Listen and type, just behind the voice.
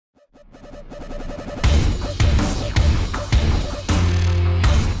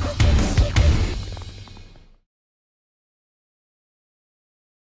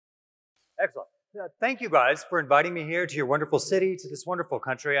Excellent. Thank you guys for inviting me here to your wonderful city, to this wonderful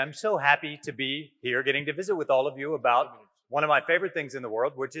country. I'm so happy to be here getting to visit with all of you about one of my favorite things in the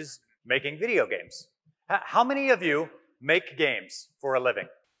world, which is making video games. How many of you make games for a living?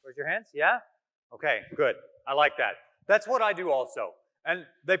 Raise your hands, yeah? Okay, good. I like that. That's what I do also. And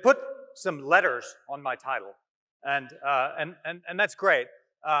they put some letters on my title, and that's great.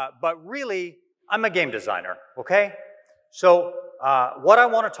 But really, I'm a game designer, okay? So what I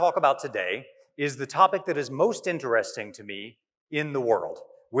want to talk about today is the topic that is most interesting to me in the world,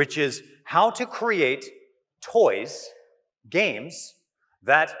 which is how to create toys, games,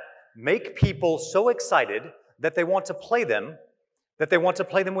 that make people so excited that they want to play them,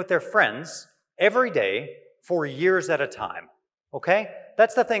 with their friends every day for years at a time, okay?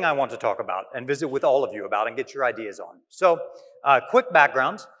 That's the thing I want to talk about and visit with all of you about and get your ideas on. So, quick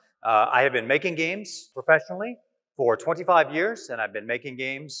background. I have been making games professionally for 25 years, and I've been making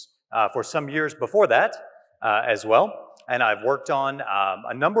games for some years before that as well. And I've worked on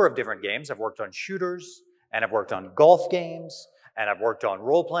a number of different games. I've worked on shooters, and I've worked on golf games, and I've worked on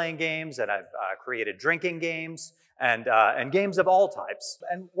role-playing games, and I've created drinking games, and games of all types.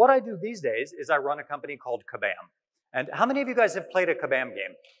 And what I do these days is I run a company called Kabam. And how many of you guys have played a Kabam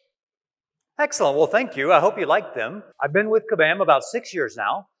game? Excellent. Well, thank you. I hope you liked them. I've been with Kabam about 6 years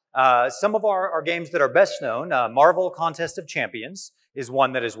now. Some of our games that are best known, Marvel Contest of Champions is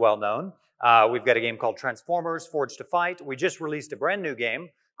one that is well known. We've got a game called Transformers Forged to Fight. We just released a brand new game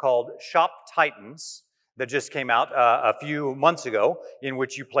called Shop Titans that just came out a few months ago, in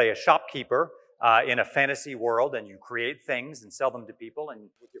which you play a shopkeeper in a fantasy world, and you create things and sell them to people and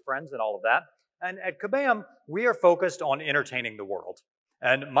with your friends and all of that. And at Kabam, we are focused on entertaining the world.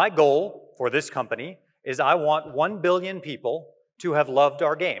 And my goal for this company is I want 1 billion people to have loved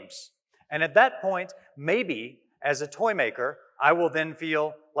our games. And at that point, maybe as a toy maker, I will then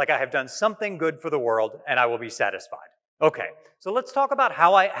feel like I have done something good for the world and I will be satisfied. Okay, so let's talk about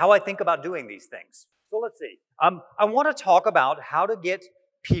how I think about doing these things. So let's see. I want to talk about how to get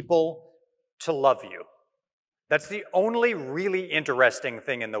people to love you. That's the only really interesting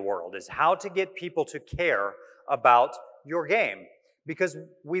thing in the world, is how to get people to care about your game. Because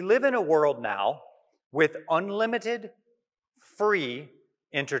we live in a world now with unlimited free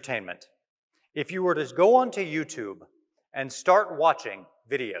entertainment. If you were to go onto YouTube and start watching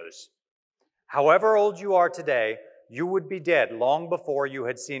videos, however old you are today, you would be dead long before you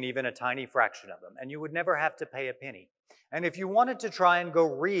had seen even a tiny fraction of them, and you would never have to pay a penny. And if you wanted to try and go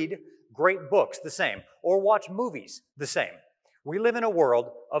read great books, the same, or watch movies, the same. We live in a world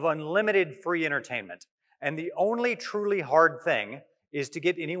of unlimited free entertainment, and the only truly hard thing is to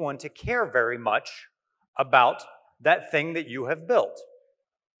get anyone to care very much about that thing that you have built,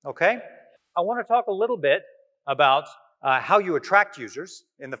 okay? I want to talk a little bit about how you attract users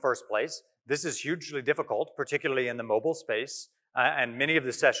in the first place. This is hugely difficult, particularly in the mobile space, and many of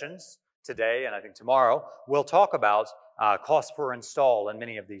the sessions today, and I think tomorrow, we'll talk about cost per install and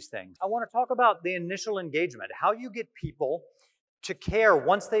many of these things. I want to talk about the initial engagement, how you get people to care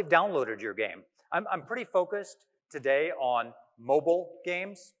once they've downloaded your game. I'm pretty focused today on mobile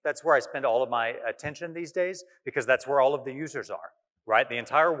games. That's where I spend all of my attention these days, because that's where all of the users are, right? The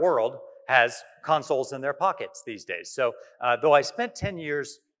entire world has consoles in their pockets these days. So though I spent 10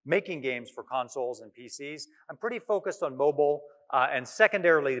 years making games for consoles and PCs, I'm pretty focused on mobile and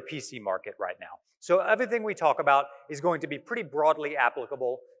secondarily the PC market right now. So everything we talk about is going to be pretty broadly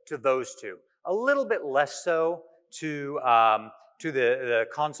applicable to those two. A little bit less so to the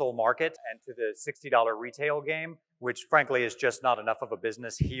console market and to the $60 retail game, which frankly is just not enough of a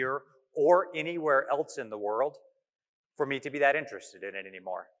business here or anywhere else in the world for me to be that interested in it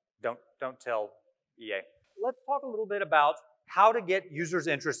anymore. Don't tell EA. Let's talk a little bit about how to get users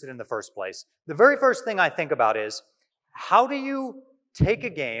interested in the first place. The very first thing I think about is, how do you take a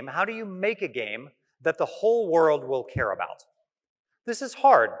game, how do you make a game that the whole world will care about? This is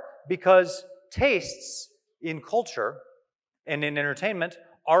hard because tastes in culture and in entertainment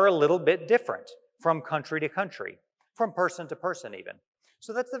are a little bit different from country to country, from person to person even.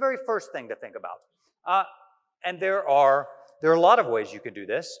 So that's the very first thing to think about. And there are a lot of ways you can do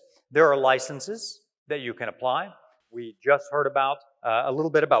this. There are licenses that you can apply. We just heard about a little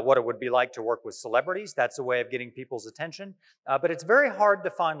bit about what it would be like to work with celebrities. That's a way of getting people's attention. But it's very hard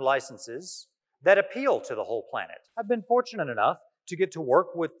to find licenses that appeal to the whole planet. I've been fortunate enough to get to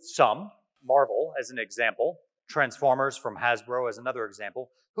work with some, Marvel as an example, Transformers from Hasbro as another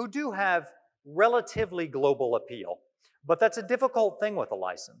example, who do have relatively global appeal. But that's a difficult thing with a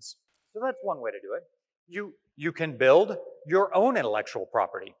license. So that's one way to do it. You can build your own intellectual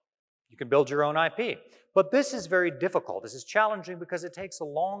property. You can build your own IP. But this is very difficult. This is challenging because it takes a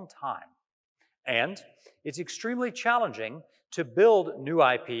long time. And it's extremely challenging to build new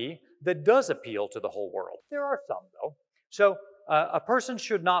IP that does appeal to the whole world. There are some, though. So a person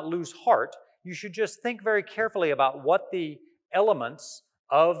should not lose heart. You should just think very carefully about what the elements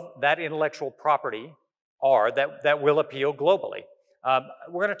of that intellectual property are that will appeal globally.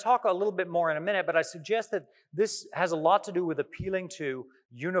 We're going to talk a little bit more in a minute, but I suggest that this has a lot to do with appealing to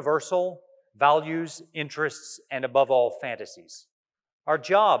universal values, interests, and above all, fantasies. Our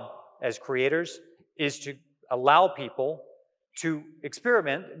job as creators is to allow people to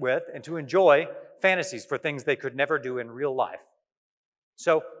experiment with and to enjoy fantasies for things they could never do in real life.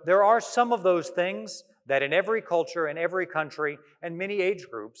 So there are some of those things that in every culture, in every country, and many age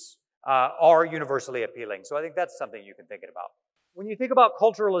groups are universally appealing. So I think that's something you can think about. When you think about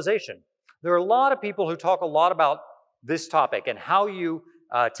culturalization, there are a lot of people who talk a lot about this topic and how you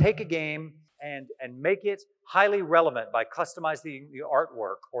take a game and make it highly relevant by customizing the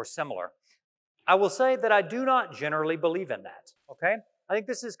artwork or similar. I will say that I do not generally believe in that, okay? I think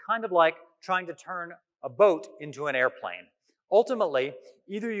this is kind of like trying to turn a boat into an airplane. Ultimately,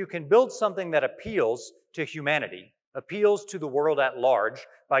 either you can build something that appeals to humanity, appeals to the world at large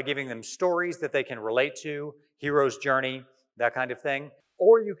by giving them stories that they can relate to, hero's journey, that kind of thing,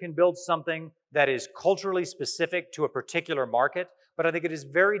 or you can build something that is culturally specific to a particular market. But I think it is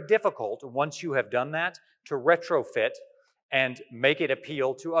very difficult, once you have done that, to retrofit and make it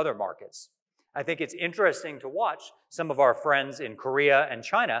appeal to other markets. I think it's interesting to watch some of our friends in Korea and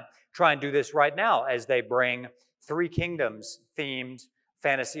China try and do this right now as they bring Three Kingdoms themed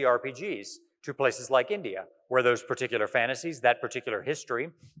fantasy RPGs to places like India, where those particular fantasies, that particular history,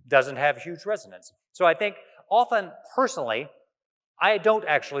 doesn't have huge resonance. So I think often, personally, I don't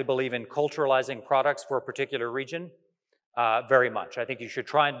actually believe in culturalizing products for a particular region very much. I think you should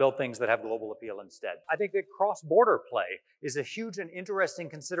try and build things that have global appeal instead. I think that cross-border play is a huge and interesting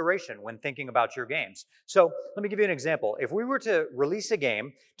consideration when thinking about your games. So let me give you an example. If we were to release a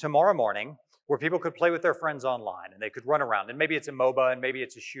game tomorrow morning where people could play with their friends online and they could run around, and maybe it's a MOBA and maybe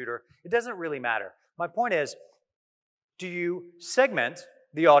it's a shooter, it doesn't really matter. My point is, do you segment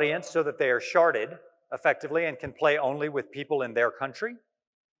the audience so that they are sharded effectively and can play only with people in their country?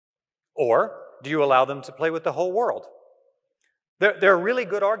 Or do you allow them to play with the whole world? There are really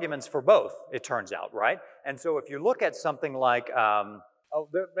good arguments for both, it turns out, right? And so if you look at something like,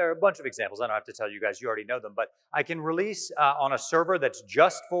 there are a bunch of examples. I don't have to tell you guys, you already know them, but I can release on a server that's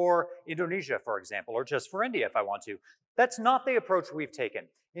just for Indonesia, for example, or just for India if I want to. That's not the approach we've taken.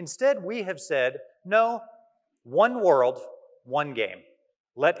 Instead, we have said, no, one world, one game.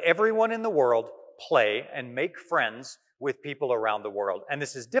 Let everyone in the world play and make friends with people around the world. And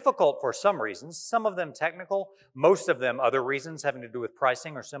this is difficult for some reasons, some of them technical, most of them other reasons having to do with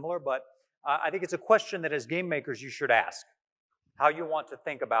pricing or similar, but I think it's a question that as game makers you should ask, how you want to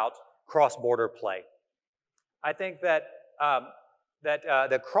think about cross-border play. I think that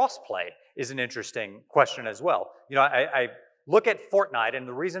that cross-play is an interesting question as well. You know, I look at Fortnite, and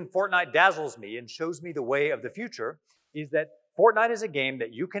the reason Fortnite dazzles me and shows me the way of the future is that Fortnite is a game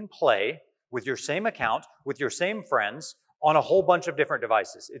that you can play with your same account, with your same friends, on a whole bunch of different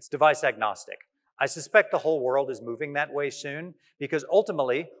devices. It's device agnostic. I suspect the whole world is moving that way soon, because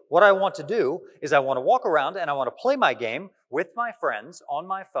ultimately, what I want to do is I want to walk around and I want to play my game with my friends on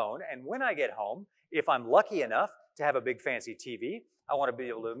my phone, and when I get home, if I'm lucky enough to have a big fancy TV, I want to be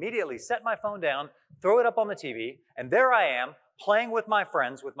able to immediately set my phone down, throw it up on the TV, and there I am, playing with my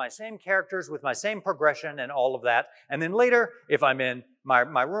friends, with my same characters, with my same progression and all of that. And then later, if I'm in my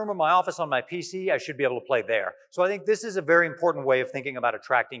room or my office on my PC, I should be able to play there. So I think this is a very important way of thinking about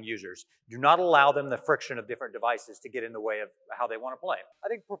attracting users. Do not allow them the friction of different devices to get in the way of how they want to play. I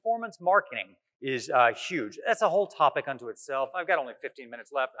think performance marketing is huge. That's a whole topic unto itself. I've got only 15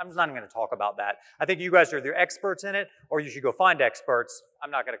 minutes left. I'm just not even going to talk about that. I think you guys are either experts in it or you should go find experts.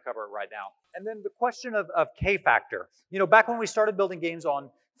 I'm not going to cover it right now. And then the question of K-factor. You know, back when we started building games on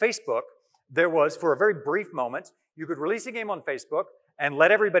Facebook, there was, for a very brief moment, you could release a game on Facebook and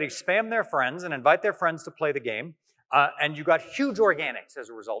let everybody spam their friends and invite their friends to play the game. And you got huge organics as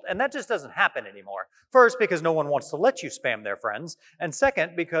a result. And that just doesn't happen anymore. First, because no one wants to let you spam their friends. And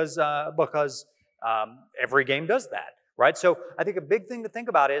second, because every game does that, right? So I think a big thing to think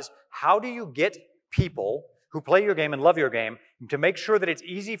about is, how do you get people who play your game and love your game to make sure that it's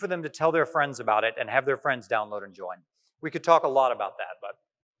easy for them to tell their friends about it and have their friends download and join? We could talk a lot about that, but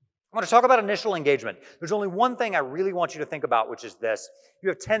I want to talk about initial engagement. There's only one thing I really want you to think about, which is this. You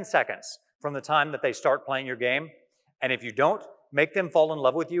have 10 seconds from the time that they start playing your game, and if you don't make them fall in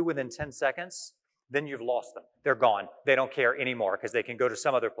love with you within 10 seconds, then you've lost them. They're gone. They don't care anymore because they can go to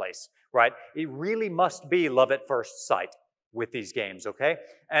some other place, right? It really must be love at first sight. with these games, okay?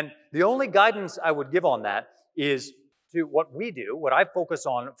 And the only guidance I would give on that is to what we do, what I focus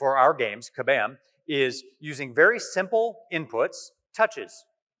on for our games, Kabam, is using very simple inputs, touches,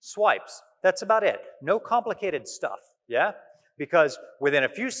 swipes. That's about it. No complicated stuff, yeah? Because within a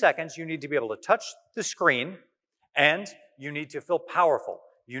few seconds, you need to be able to touch the screen, and you need to feel powerful.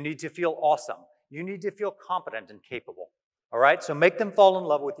 You need to feel awesome. You need to feel competent and capable, all right? So make them fall in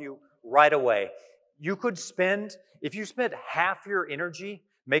love with you right away. You could spend, if you spent half your energy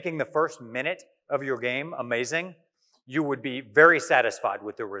making the first minute of your game amazing, you would be very satisfied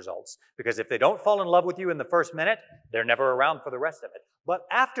with the results. Because if they don't fall in love with you in the first minute, they're never around for the rest of it. But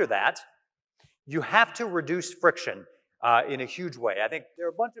after that, you have to reduce friction in a huge way. I think there are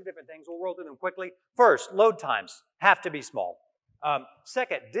a bunch of different things. We'll roll through them quickly. First, load times have to be small.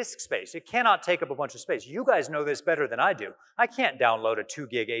 Second, disk space. It cannot take up a bunch of space. You guys know this better than I do. I can't download a 2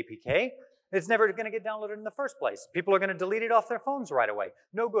 gig APK. It's never going to get downloaded in the first place. People are going to delete it off their phones right away.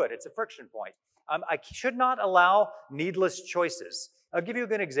 No good. It's a friction point. I should not allow needless choices. I'll give you a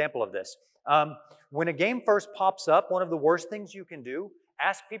good example of this. When a game first pops up, one of the worst things you can do,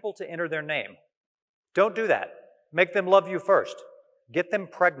 ask people to enter their name. Don't do that. Make them love you first. Get them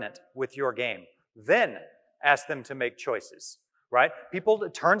pregnant with your game. Then ask them to make choices, right? People,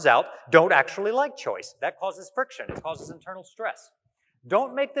 it turns out, don't actually like choice. That causes friction. It causes internal stress.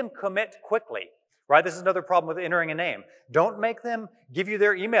 Don't make them commit quickly, right? This is another problem with entering a name. Don't make them give you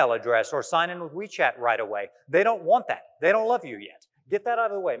their email address or sign in with WeChat right away. They don't want that. They don't love you yet. Get that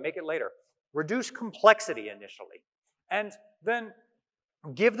out of the way. Make it later. Reduce complexity initially. And then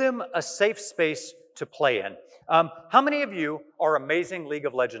give them a safe space to play in. How many of you are amazing League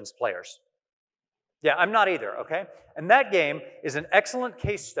of Legends players? Yeah, I'm not either, okay? And that game is an excellent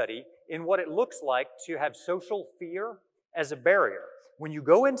case study in what it looks like to have social fear as a barrier. When you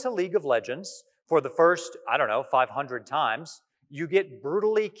go into League of Legends for the first, 500 times, you get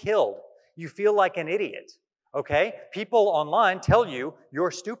brutally killed. You feel like an idiot, okay? People online tell you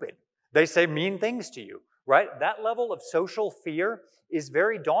you're stupid. They say mean things to you, right? That level of social fear is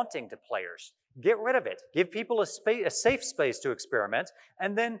very daunting to players. Get rid of it. Give people a safe space to experiment,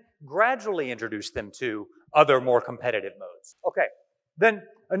 and then gradually introduce them to other more competitive modes. Okay, then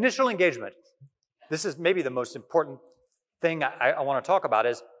initial engagement. This is maybe the most important thing I want to talk about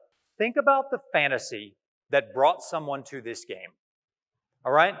is think about the fantasy that brought someone to this game.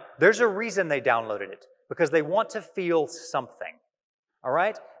 All right? There's a reason they downloaded it, because they want to feel something. All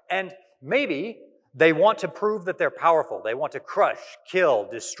right? And maybe they want to prove that they're powerful. They want to crush, kill,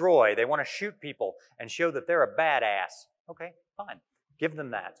 destroy. They want to shoot people and show that they're a badass. Okay, fine. Give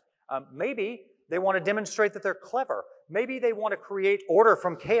them that. Maybe they want to demonstrate that they're clever. Maybe they want to create order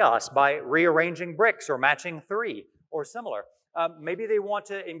from chaos by rearranging bricks or matching 3 or similar. Maybe they want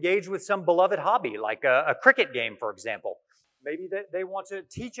to engage with some beloved hobby, like a cricket game, for example. Maybe they want to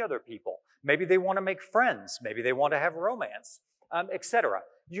teach other people. Maybe they want to make friends. Maybe they want to have romance, etc.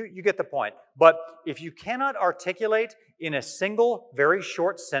 You get the point. But if you cannot articulate in a single, very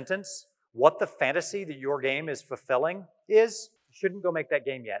short sentence what the fantasy that your game is fulfilling is, you shouldn't go make that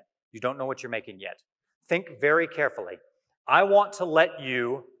game yet. You don't know what you're making yet. Think very carefully. I want to let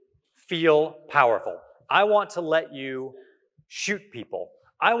you feel powerful. I want to let you shoot people.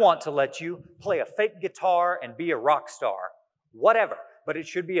 I want to let you play a fake guitar and be a rock star. Whatever. But it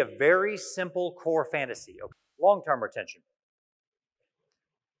should be a very simple core fantasy. Okay? Long-term retention.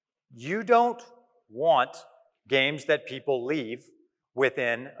 You don't want games that people leave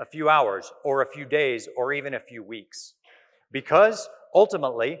within a few hours or a few days or even a few weeks, because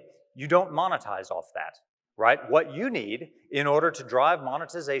ultimately you don't monetize off that, right? What you need in order to drive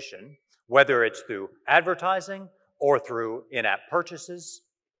monetization, whether it's through advertising or through in-app purchases,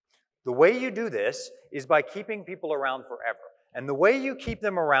 the way you do this is by keeping people around forever. And the way you keep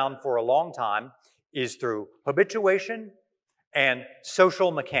them around for a long time is through habituation and social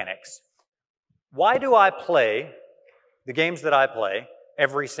mechanics. Why do I play the games that I play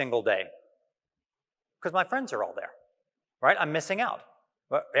every single day? Because my friends are all there, right? I'm missing out.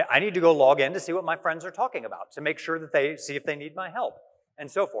 I need to go log in to see what my friends are talking about, to make sure that they see if they need my help,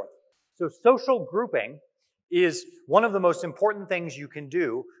 and so forth. So social grouping is one of the most important things you can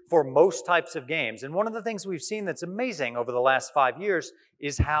do for most types of games. And one of the things we've seen that's amazing over the last 5 years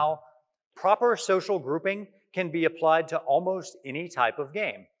is how proper social grouping can be applied to almost any type of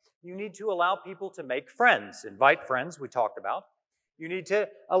game. You need to allow people to make friends, invite friends, we talked about. You need to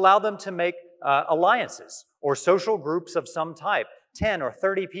allow them to make alliances or social groups of some type, 10 or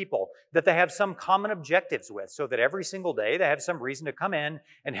 30 people that they have some common objectives with, so that every single day they have some reason to come in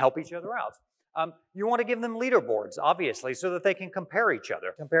and help each other out. You want to give them leaderboards, obviously, so that they can compare each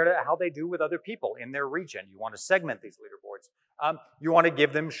other, compare to how they do with other people in their region. You want to segment these leaderboards. You want to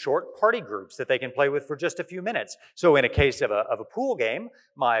give them short party groups that they can play with for just a few minutes. So in a case of a pool game,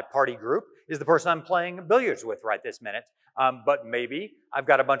 my party group is the person I'm playing billiards with right this minute. But maybe I've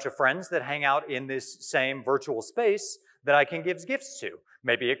got a bunch of friends that hang out in this same virtual space that I can give gifts to.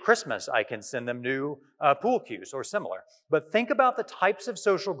 Maybe at Christmas I can send them new pool cues or similar. But think about the types of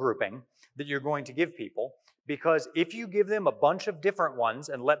social grouping that you're going to give people, because if you give them a bunch of different ones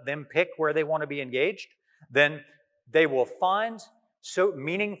and let them pick where they want to be engaged, then they will find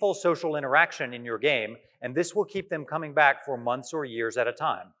meaningful social interaction in your game, and this will keep them coming back for months or years at a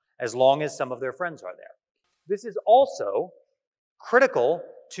time, as long as some of their friends are there. This is also critical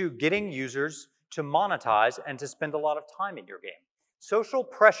to getting users to monetize and to spend a lot of time in your game. Social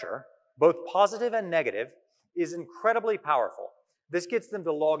pressure, both positive and negative, is incredibly powerful. This gets them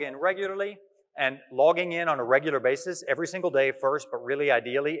to log in regularly, and logging in on a regular basis every single day first, but really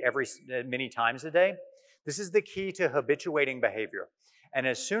ideally many times a day. This is the key to habituating behavior. And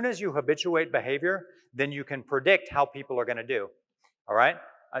as soon as you habituate behavior, then you can predict how people are going to do. All right?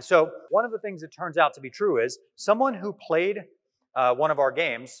 So one of the things that turns out to be true is someone who played one of our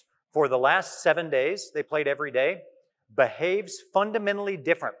games for the last 7 days, they played every day, behaves fundamentally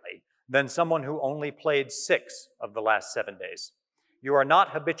differently than someone who only played 6 of the last 7 days. You are not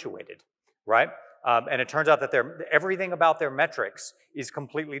habituated, right? And it turns out that everything about their metrics is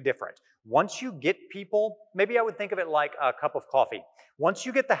completely different. Once you get people, maybe I would think of it like a cup of coffee. Once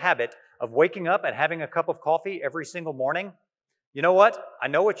you get the habit of waking up and having a cup of coffee every single morning, you know what? I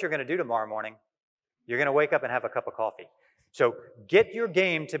know what you're going to do tomorrow morning. You're going to wake up and have a cup of coffee. So get your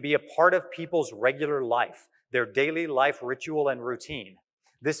game to be a part of people's regular life, their daily life ritual and routine.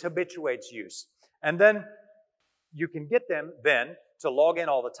 This habituates use. And then you can get them then to log in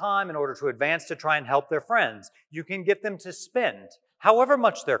all the time in order to advance to try and help their friends. You can get them to spend however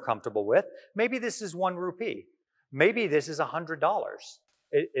much they're comfortable with. Maybe this is 1 rupee. Maybe this is $100.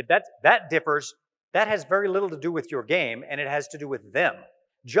 That differs. That has very little to do with your game, and it has to do with them.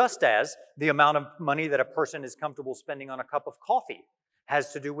 Just as the amount of money that a person is comfortable spending on a cup of coffee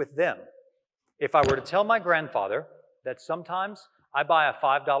has to do with them. If I were to tell my grandfather that sometimes I buy a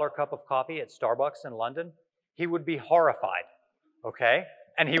 $5 cup of coffee at Starbucks in London, he would be horrified, okay?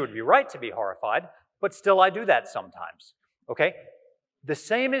 And he would be right to be horrified, but still I do that sometimes, okay? The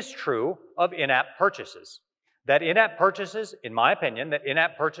same is true of in-app purchases. That in-app purchases, in my opinion, that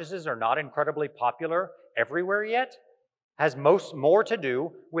in-app purchases are not incredibly popular everywhere yet has more to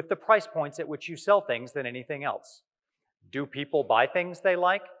do with the price points at which you sell things than anything else. Do people buy things they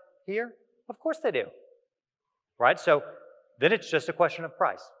like here? Of course they do, right? So then it's just a question of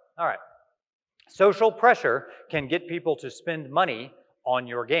price. All right. Social pressure can get people to spend money on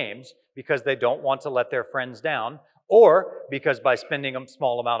your games because they don't want to let their friends down, or because by spending a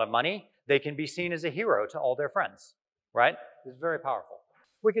small amount of money, they can be seen as a hero to all their friends, right? It's very powerful.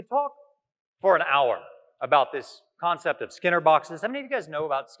 We could talk for an hour about this concept of Skinner boxes. How many of you guys know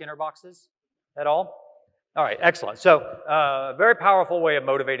about Skinner boxes at all? All right, excellent. So very powerful way of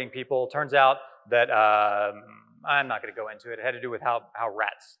motivating people. Turns out that, I'm not going to go into it. It had to do with how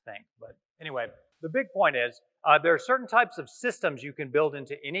rats think. But anyway, the big point is there are certain types of systems you can build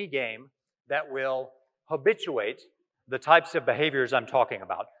into any game that will habituate the types of behaviors I'm talking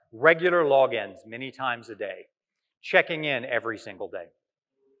about. Regular logins many times a day. Checking in every single day.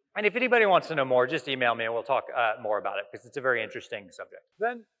 And if anybody wants to know more, just email me and we'll talk more about it, because it's a very interesting subject.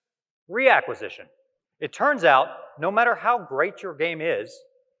 Then, reacquisition. It turns out, no matter how great your game is,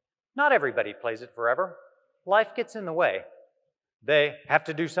 not everybody plays it forever. Life gets in the way. They have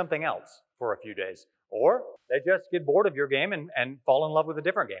to do something else for a few days. Or they just get bored of your game and fall in love with a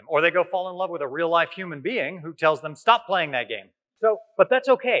different game. Or they go fall in love with a real-life human being who tells them, stop playing that game. So, but that's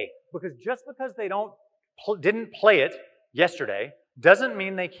okay, because just because they didn't play it yesterday doesn't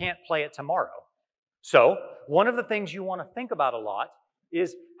mean they can't play it tomorrow. So, one of the things you want to think about a lot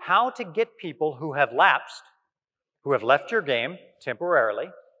is how to get people who have lapsed, who have left your game temporarily,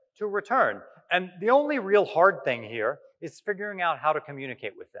 to return. And the only real hard thing here is figuring out how to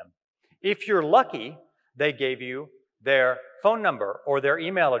communicate with them. If you're lucky, they gave you their phone number or their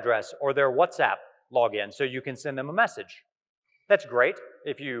email address or their WhatsApp login so you can send them a message. That's great.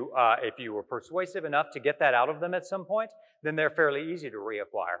 If you were persuasive enough to get that out of them at some point, then they're fairly easy to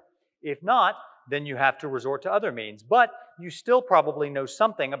reacquire. If not, then you have to resort to other means. But you still probably know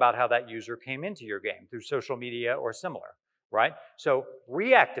something about how that user came into your game through social media or similar, right? So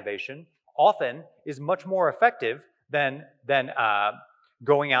reactivation often is much more effective than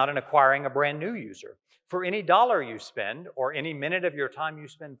going out and acquiring a brand new user. For any dollar you spend or any minute of your time you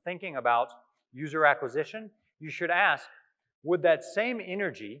spend thinking about user acquisition, you should ask, would that same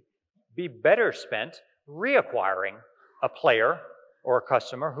energy be better spent reacquiring a player or a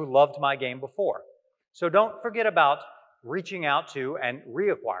customer who loved my game before? So don't forget about reaching out to and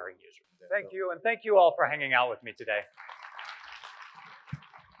reacquiring users. Thank you, and thank you all for hanging out with me today.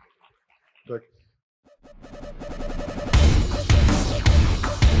 Good.